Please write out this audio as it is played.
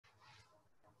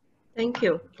Thank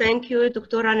you. Thank you,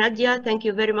 Dr. Nadia. Thank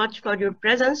you very much for your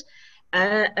presence.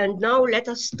 And now let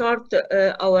us start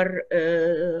our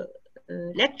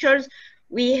lectures.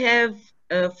 We have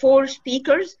 4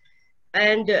 speakers,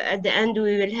 and at the end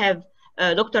we will have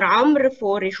Dr. Amr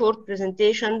for a short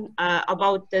presentation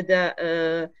about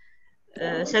the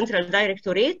Central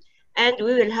Directorate, and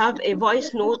we will have a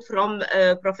voice note from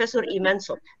Professor Iman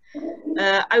Subh.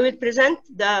 I will present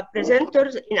the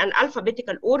presenters in an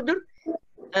alphabetical order.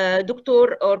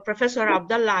 Dr. or Professor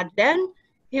Abdullah Adnan,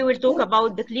 he will talk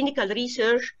about the clinical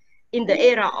research in the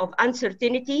era of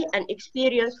uncertainty and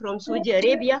experience from Saudi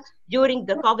Arabia during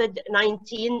the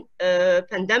COVID-19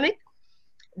 pandemic.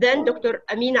 Then Dr.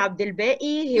 Amin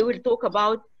Abdelbaqi, he will talk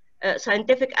about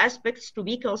scientific aspects to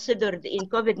be considered in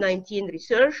COVID-19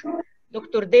 research.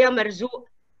 Dr. Dea Marzouk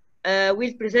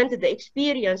will present the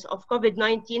experience of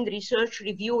COVID-19 research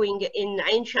reviewing in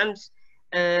Ain Shams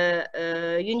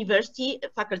University,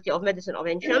 Faculty of Medicine of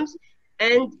Ain Shams.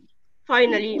 And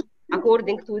finally,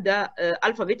 according to the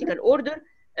alphabetical order,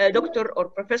 Dr. or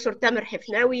Professor Tamer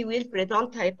Hifnawy will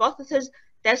present hypothesis,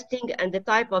 testing, and the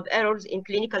type of errors in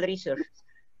clinical research.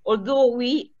 Although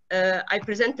I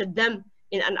presented them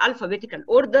in an alphabetical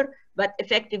order, but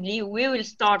effectively we will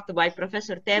start by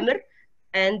Professor Tamer,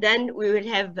 and then we will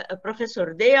have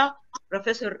Professor Dea,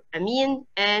 Professor Amin,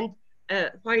 and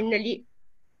finally,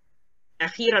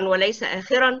 أخيراً وليس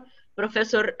آخراً,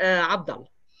 Professor Abdullah.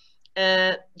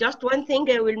 Just one thing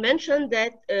I will mention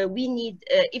that we need,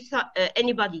 if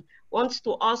anybody wants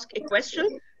to ask a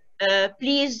question,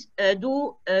 please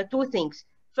do 2 things.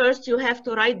 First, you have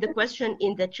to write the question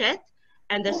in the chat,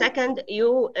 and the second,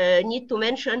 you need to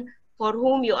mention for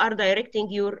whom you are directing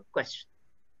your question.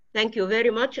 Thank you very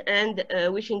much, and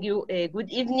wishing you a good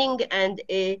evening and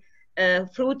a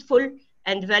fruitful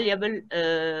and valuable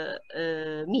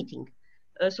meeting.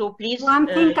 So please. One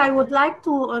thing I would like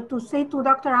to say to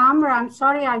Dr. Amr, I'm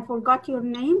sorry I forgot your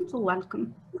name, so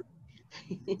welcome.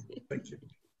 Thank you.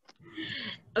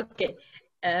 Okay.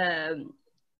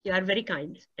 You are very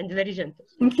kind and very gentle.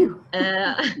 Thank you.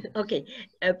 Okay.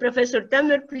 Professor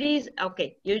Tamer, please.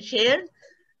 Okay, you shared.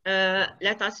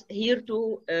 Let us hear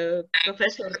to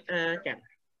Professor Tamer.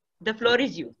 The floor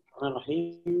is you. I'm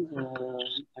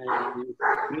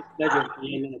with pleasure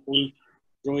in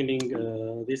joining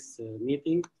this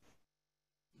meeting.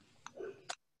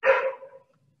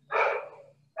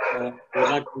 I would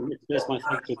like to express my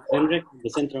thanks to ENREC, the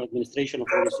Central Administration of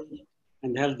Research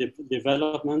and Health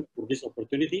Development, for this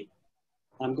opportunity.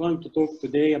 I'm going to talk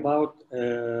today about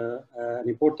an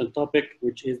important topic,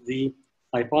 which is the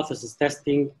hypothesis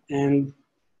testing and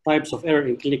types of error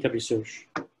in clinical research,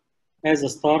 as a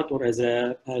start or as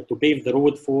to pave the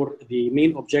road for the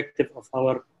main objective of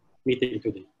our meeting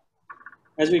today.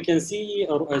 As we can see,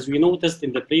 or as we noticed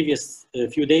in the previous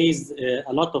few days,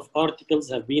 a lot of articles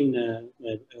have been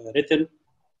written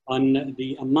on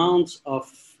the amounts of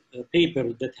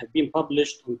papers that have been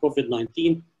published on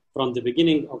COVID-19 from the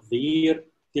beginning of the year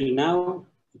till now.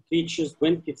 It reaches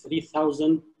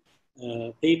 23,000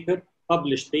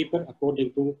 published paper,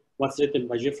 according to what's written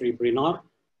by Jeffrey Brenner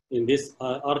in this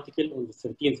article on the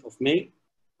 13th of May.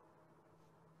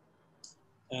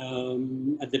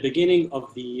 At the beginning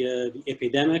of the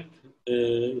epidemic,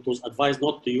 it was advised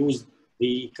not to use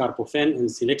the carprofen and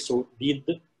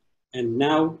Silexo-Bid, and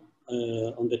now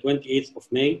on the 28th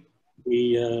of May,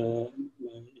 it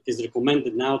is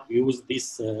recommended now to use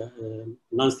this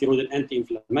non-steroidal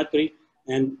anti-inflammatory,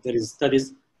 and there is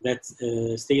studies that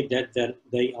state that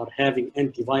they are having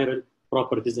antiviral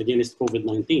properties against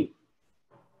COVID-19.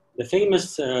 The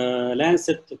famous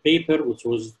Lancet paper, which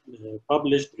was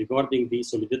published regarding the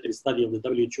solidarity study of the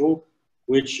WHO,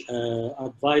 which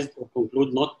advised or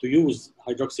concluded not to use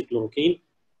hydroxychloroquine,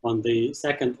 on the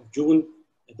 2nd of June,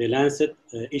 the Lancet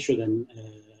issued an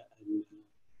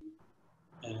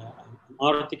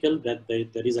article that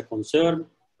there is a concern,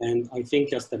 and I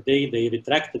think yesterday they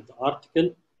retracted the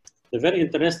article. The very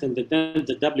interesting that then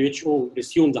the WHO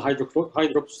resumed the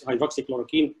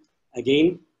hydroxychloroquine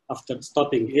again after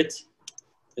stopping it.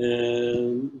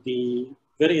 The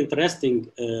very interesting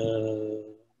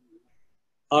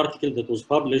article that was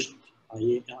published,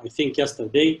 I think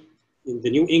yesterday, in the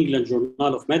New England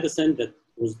Journal of Medicine, that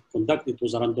was conducted, it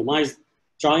was a randomized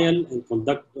trial and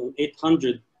conducted on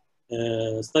 800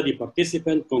 study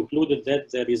participants, concluded that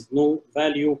there is no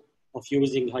value of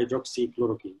using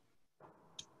hydroxychloroquine.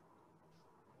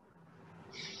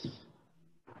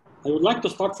 I would like to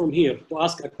start from here to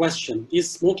ask a question. Is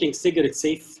smoking cigarettes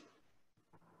safe?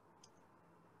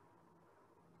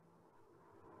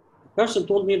 A person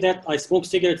told me that I smoked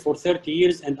cigarettes for 30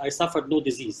 years and I suffered no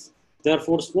disease.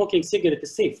 Therefore, smoking cigarette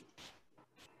is safe.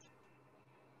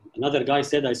 Another guy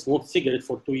said, I smoked cigarette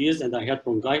for 2 years and I had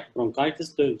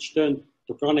bronchitis, which turned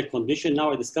to chronic condition.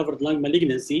 Now I discovered lung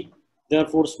malignancy.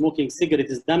 Therefore, smoking cigarette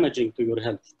is damaging to your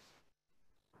health.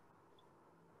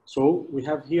 So we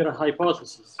have here a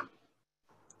hypothesis.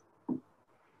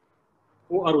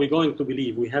 Who are we going to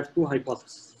believe? We have two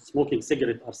hypotheses. Smoking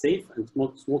cigarette are safe and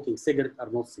smoking cigarette are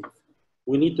not safe.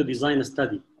 We need to design a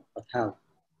study, but how?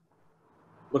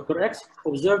 Dr. X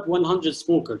observed 100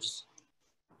 smokers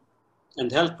and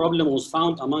health problem was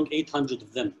found among 800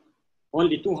 of them.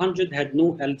 Only 200 had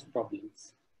no health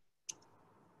problems.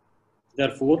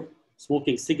 Therefore,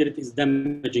 smoking cigarette is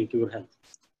damaging to your health.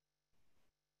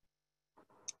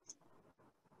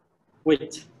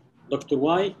 Wait, Dr.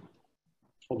 Y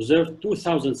observed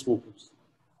 2,000 smokers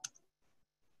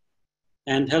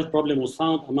and health problem was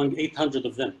found among 800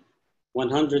 of them.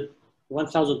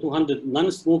 1,200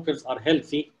 non-smokers are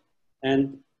healthy,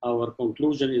 and our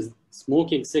conclusion is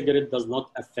smoking cigarette does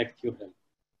not affect your health.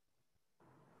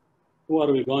 Who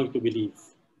are we going to believe?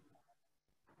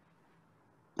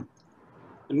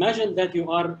 Imagine that you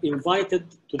are invited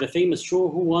to the famous show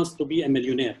Who Wants to Be a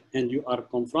Millionaire, and you are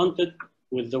confronted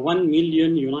with the $1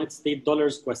 million United States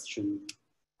dollars question.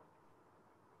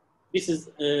 This is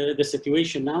the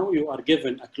situation now. You are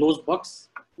given a closed box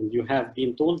and you have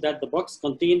been told that the box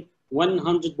contains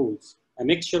 100 balls, a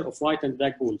mixture of white and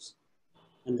black balls.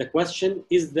 And the question,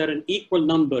 is there an equal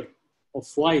number of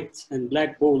white and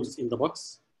black balls in the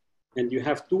box? And you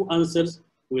have two answers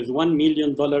with $1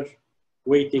 million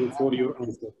waiting for your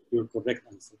answer, your correct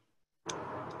answer.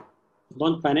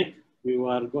 Don't panic.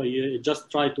 You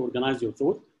just try to organize your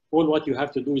thought. All what you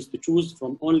have to do is to choose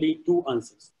from only two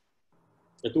answers.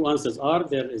 The two answers are,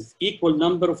 there is equal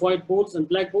number of white balls and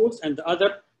black balls, and the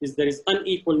other is there is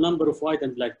unequal number of white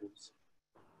and black balls.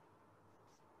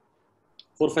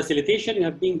 For facilitation, you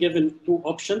have been given two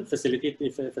options,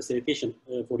 facilitation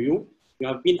for you. You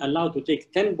have been allowed to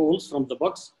take 10 balls from the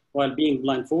box while being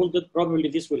blindfolded. Probably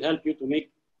this will help you to make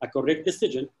a correct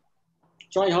decision.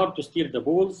 Try hard to steer the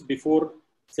balls before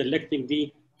selecting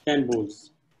the 10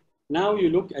 balls. Now you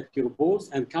look at your balls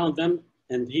and count them,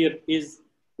 and here is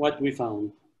what we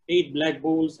found: 8 black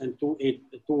balls and 2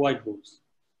 white balls.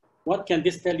 What can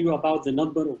this tell you about the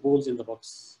number of balls in the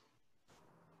box?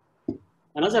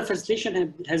 Another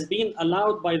facilitation has been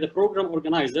allowed by the program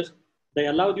organizers. They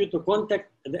allowed you to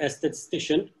contact a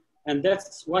statistician, and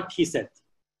that's what he said.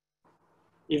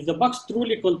 If the box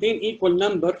truly contains equal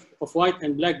number of white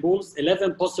and black balls,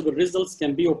 11 possible results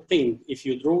can be obtained if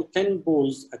you draw 10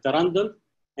 balls at a random,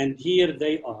 and here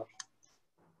they are.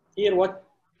 Here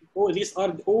these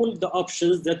are all the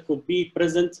options that could be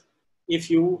present if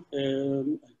you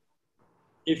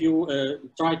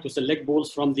try to select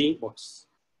balls from the box.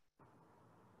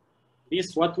 This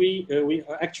is what we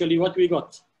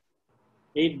got: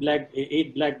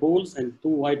 8 black balls and 2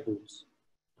 white balls.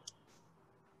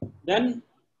 Then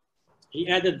he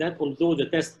added that although the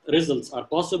test results are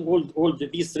possible,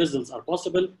 these results are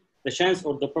possible, the chance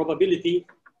or the probability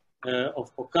of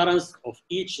occurrence of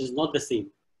each is not the same.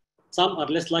 Some are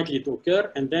less likely to occur,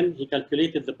 and then he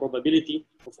calculated the probability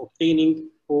of obtaining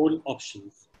all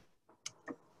options.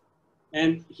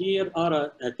 And here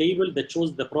are a table that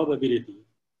shows the probability.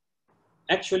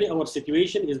 Actually, our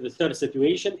situation is the third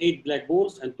situation: 8 black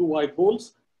balls and 2 white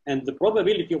balls, and the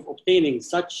probability of obtaining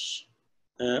such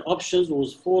options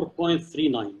was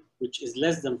 4.39, which is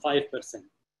less than 5%.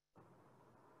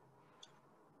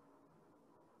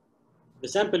 The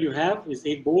sample you have is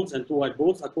 8 balls and 2 white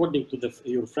balls. According to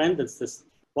your friend and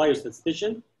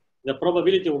biostatistician, the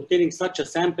probability of obtaining such a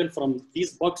sample from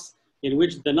this box in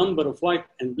which the number of white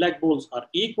and black balls are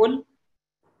equal.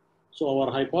 So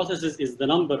our hypothesis is the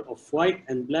number of white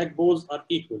and black balls are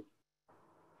equal,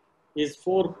 is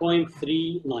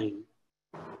 4.39,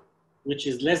 which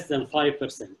is less than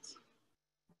 5%.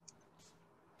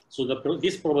 So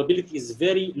this probability is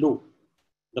very low.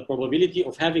 The probability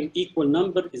of having equal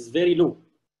number is very low.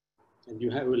 And you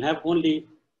will have only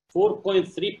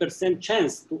 4.3%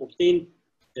 chance to obtain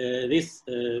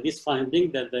this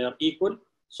finding that they are equal.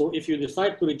 So if you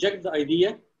decide to reject the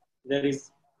idea, there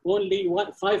is only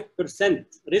 5%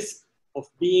 risk of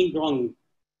being wrong.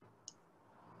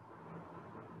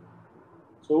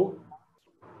 So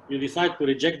you decide to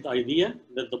reject the idea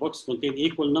that the box contains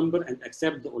equal number and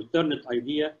accept the alternate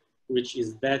idea, which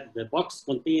is that the box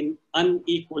contains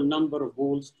unequal number of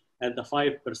balls at the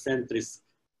 5% risk.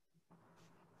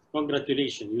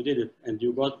 Congratulations, you did it, and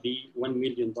you got the $1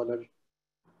 million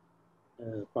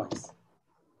prize.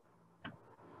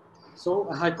 So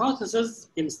a hypothesis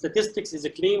in statistics is a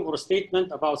claim or a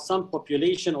statement about some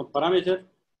population or parameter.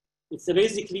 It's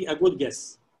basically a good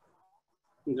guess.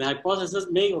 The hypothesis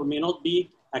may or may not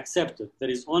be accepted. There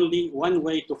is only one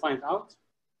way to find out.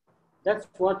 That's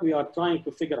what we are trying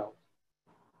to figure out.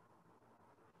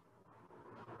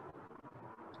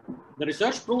 The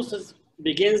research process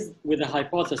begins with a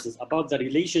hypothesis about the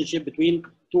relationship between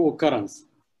two occurrences.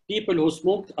 People who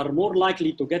smoked are more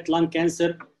likely to get lung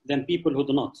cancer than people who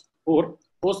do not. Or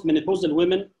postmenopausal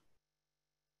women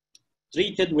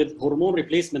treated with hormone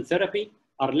replacement therapy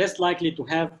are less likely to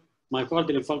have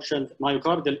myocardial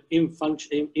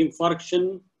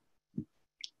infarction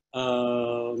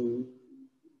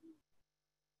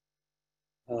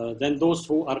than those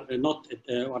who are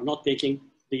not taking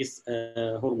these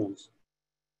hormones.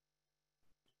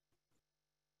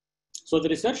 So the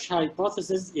research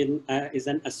hypothesis is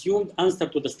an assumed answer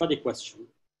to the study question.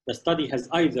 The study has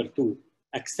either to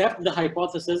accept the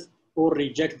hypothesis or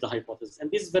reject the hypothesis. And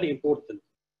this is very important.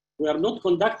 We are not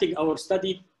conducting our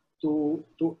study to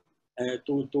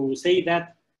say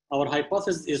that our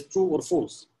hypothesis is true or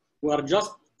false. We are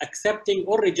just accepting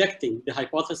or rejecting the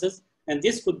hypothesis, and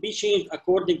this could be changed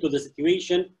according to the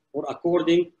situation or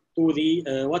according to the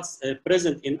what's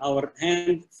present in our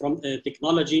hand from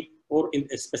technology or in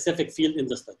a specific field in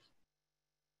the study.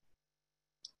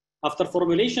 After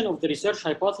formulation of the research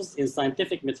hypothesis in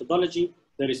scientific methodology,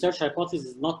 the research hypothesis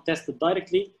is not tested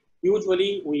directly.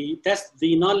 Usually we test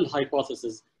the null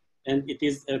hypothesis, and it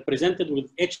is presented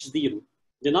with H0.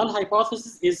 The null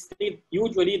hypothesis is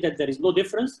usually that there is no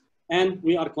difference, and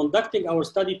we are conducting our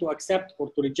study to accept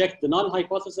or to reject the null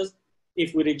hypothesis.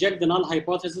 If we reject the null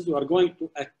hypothesis, we are going to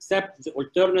accept the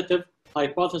alternative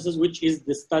hypothesis, which is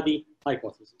the study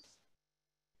hypothesis.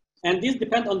 And these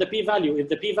depend on the p-value. If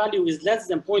the p-value is less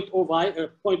than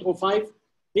 0.05,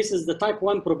 this is the type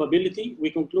 1 probability. We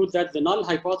conclude that the null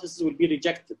hypothesis will be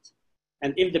rejected.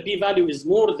 And if the p-value is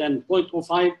more than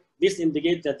 0.05, this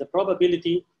indicates that the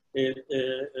probability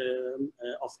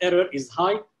of error is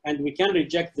high, and we can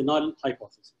reject the null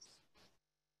hypothesis.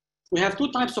 We have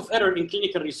two types of error in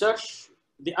clinical research,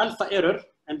 the alpha error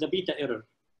and the beta error.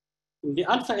 In the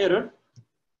alpha error,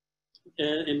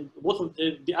 in both of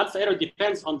the alpha error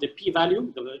depends on the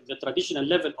p-value. The traditional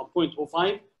level of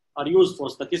 0.05 are used for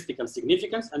statistical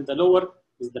significance, and the lower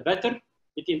is the better.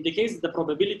 It indicates the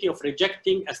probability of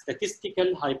rejecting a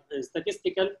statistical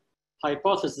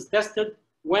hypothesis tested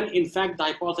when in fact the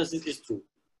hypothesis is true.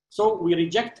 So we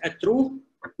reject a true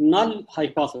null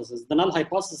hypothesis. The null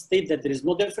hypothesis states that there is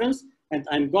no difference, and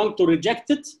I'm going to reject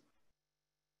it,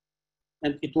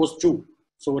 and it was true.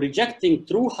 So rejecting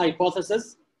true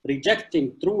hypothesis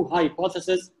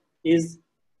is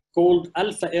called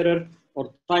alpha error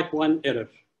or type 1 error.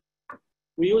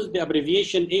 We use the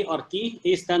abbreviation ART.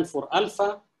 A stands for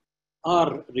alpha,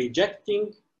 R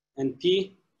rejecting, and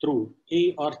T true,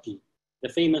 ART, the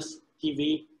famous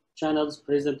TV channels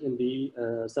present in the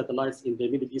satellites in the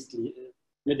Middle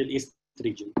East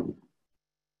region.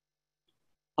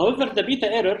 However, the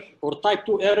beta error or type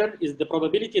 2 error is the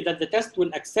probability that the test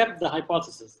will accept the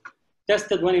hypothesis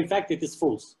tested when in fact it is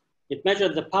false. It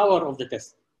measures the power of the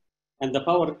test, and the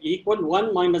power equal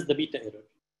 1 minus the beta error.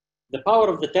 The power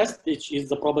of the test, which is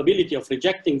the probability of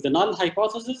rejecting the null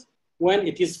hypothesis when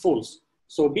it is false.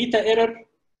 So beta error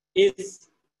is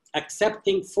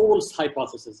accepting false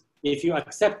hypothesis. If you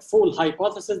accept false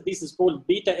hypothesis, this is called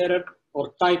beta error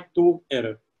or type 2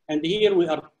 error. And here we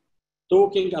are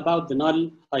talking about the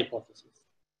null hypothesis.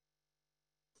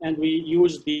 And we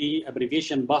use the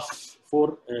abbreviation BUF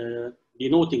for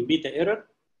denoting beta error.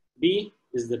 B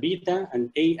is the beta,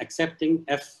 and A accepting,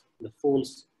 F the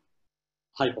false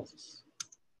hypothesis.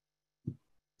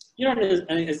 Here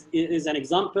is an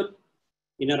example.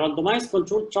 In a randomized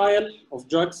controlled trial of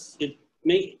drugs, it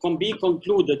can be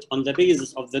concluded on the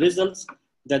basis of the results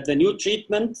that the new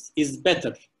treatment is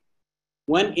better,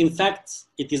 when in fact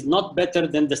it is not better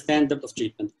than the standard of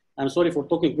treatment. I'm sorry for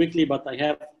talking quickly, but I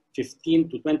have 15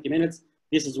 to 20 minutes.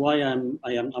 This is why I'm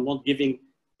not giving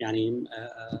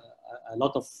a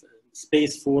lot of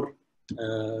space for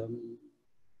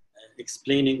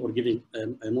explaining or giving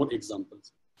more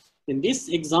examples. In this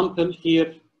example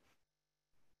here,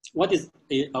 what is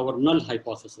our null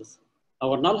hypothesis?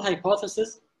 Our null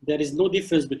hypothesis, there is no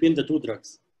difference between the two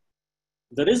drugs.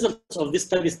 The results of this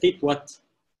study state what?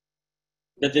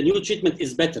 That the new treatment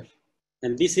is better,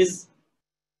 and this is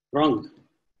wrong.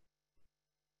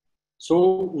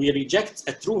 So we reject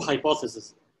a true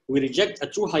hypothesis. We reject a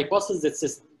true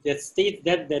hypothesis that states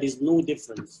that there is no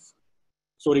difference.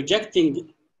 So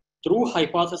rejecting true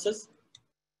hypothesis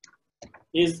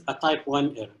is a type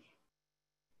 1 error.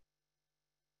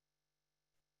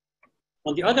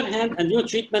 On the other hand, a new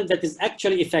treatment that is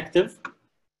actually effective.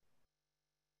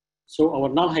 So our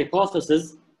null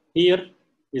hypothesis here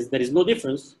is there is no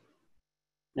difference.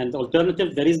 And the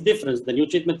alternative, there is difference. The new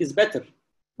treatment is better.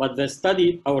 But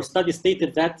our study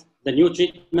stated that the new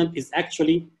treatment is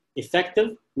actually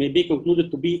effective, may be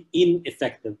concluded to be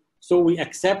ineffective. So we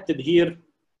accepted here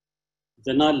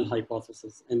the null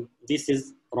hypothesis, and this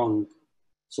is wrong.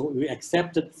 So we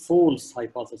accepted false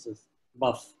hypothesis,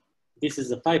 buff. This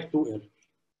is a type 2 error.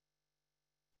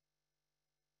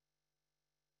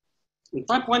 In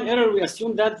type 1 error, we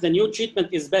assume that the new treatment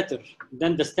is better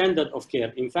than the standard of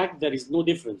care. In fact, there is no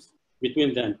difference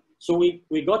between them. So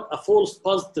we got a false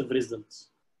positive result,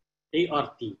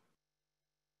 ART.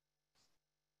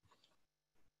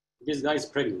 This guy is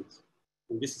pregnant,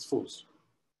 and this is false.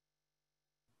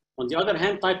 On the other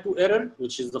hand, type 2 error,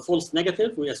 which is the false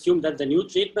negative, we assume that the new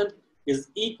treatment is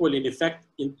equal in effect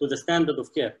to the standard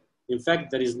of care. In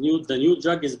fact, the new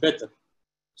drug is better.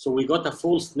 So we got a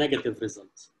false negative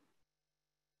result.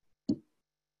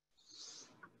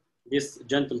 This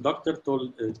gentle doctor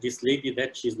told this lady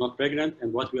that she's not pregnant,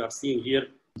 and what we are seeing here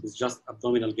is just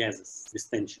abdominal gases,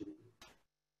 distension.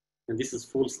 And this is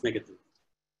false negative.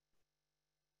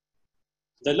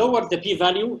 The lower the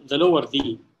p-value, the lower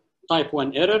the type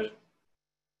 1 error,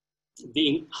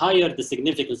 the higher the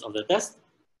significance of the test,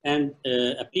 and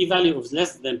a p-value of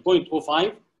less than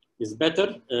 0.05 is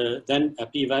better than a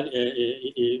p-value.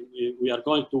 We are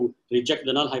going to reject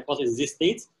the null hypothesis in these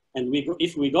states, and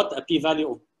if we got a p-value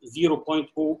of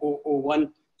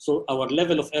 0.0001, so our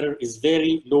level of error is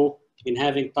very low in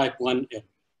having type 1 error.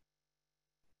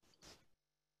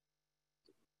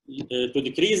 To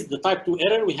decrease the type 2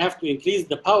 error, we have to increase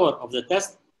the power of the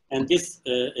test, and this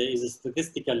is a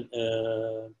statistical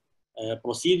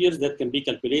procedures that can be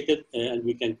calculated, and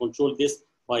we can control this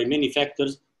by many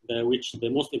factors, which the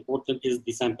most important is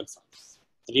the sample size.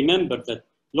 Remember that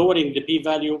lowering the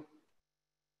p-value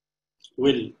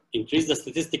will increase the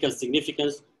statistical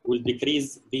significance, will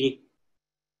decrease the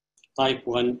type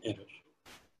 1 error.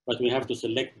 But we have to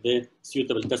select the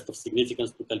suitable test of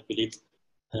significance to calculate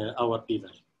our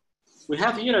p-value. We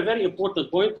have here a very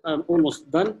important point, I'm almost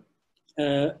done,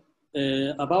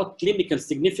 about clinical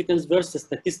significance versus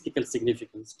statistical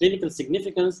significance. Clinical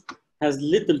significance has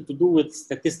little to do with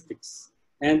statistics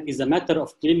and is a matter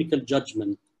of clinical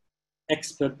judgment,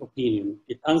 expert opinion.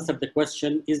 It answered the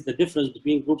question, is the difference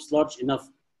between groups large enough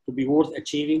to be worth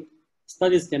achieving?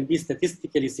 Studies can be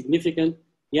statistically significant,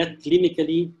 yet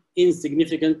clinically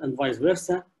insignificant, and vice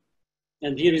versa.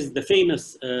 And here is the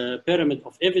famous pyramid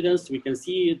of evidence. We can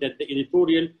see that the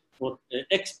editorial or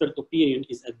expert opinion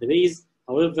is at the base.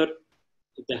 However,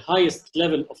 the highest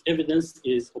level of evidence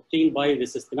is obtained by the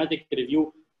systematic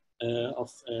review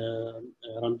of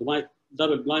randomized,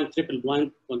 double-blind,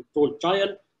 triple-blind controlled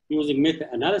trial using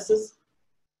meta-analysis.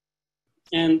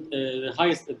 And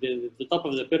the top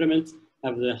of the pyramid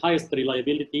have the highest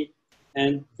reliability,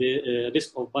 and the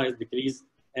risk of bias decrease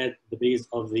at the base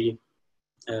of the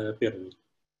pyramid.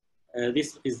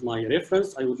 This is my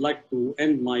reference. I would like to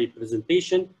end my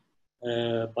presentation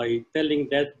by telling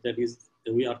that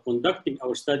we are conducting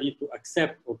our study to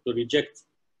accept or to reject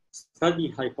study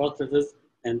hypothesis,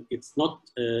 and it's not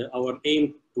our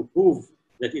aim to prove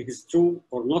that it is true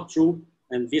or not true.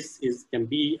 And this can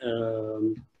be,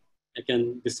 I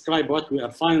can describe what we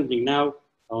are finding now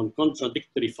on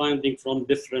contradictory finding from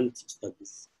different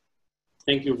studies.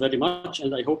 Thank you very much,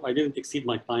 and I hope I didn't exceed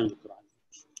my time, Dr. Ali.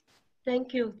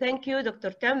 Thank you,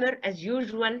 Dr. Tamer. As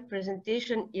usual,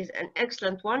 presentation is an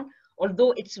excellent one,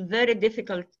 although it's a very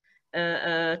difficult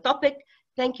topic.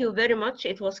 Thank you very much.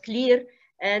 It was clear,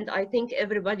 and I think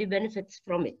everybody benefits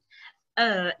from it.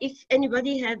 If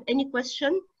anybody have any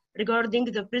question regarding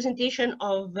the presentation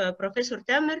of Professor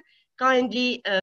Tamer, kindly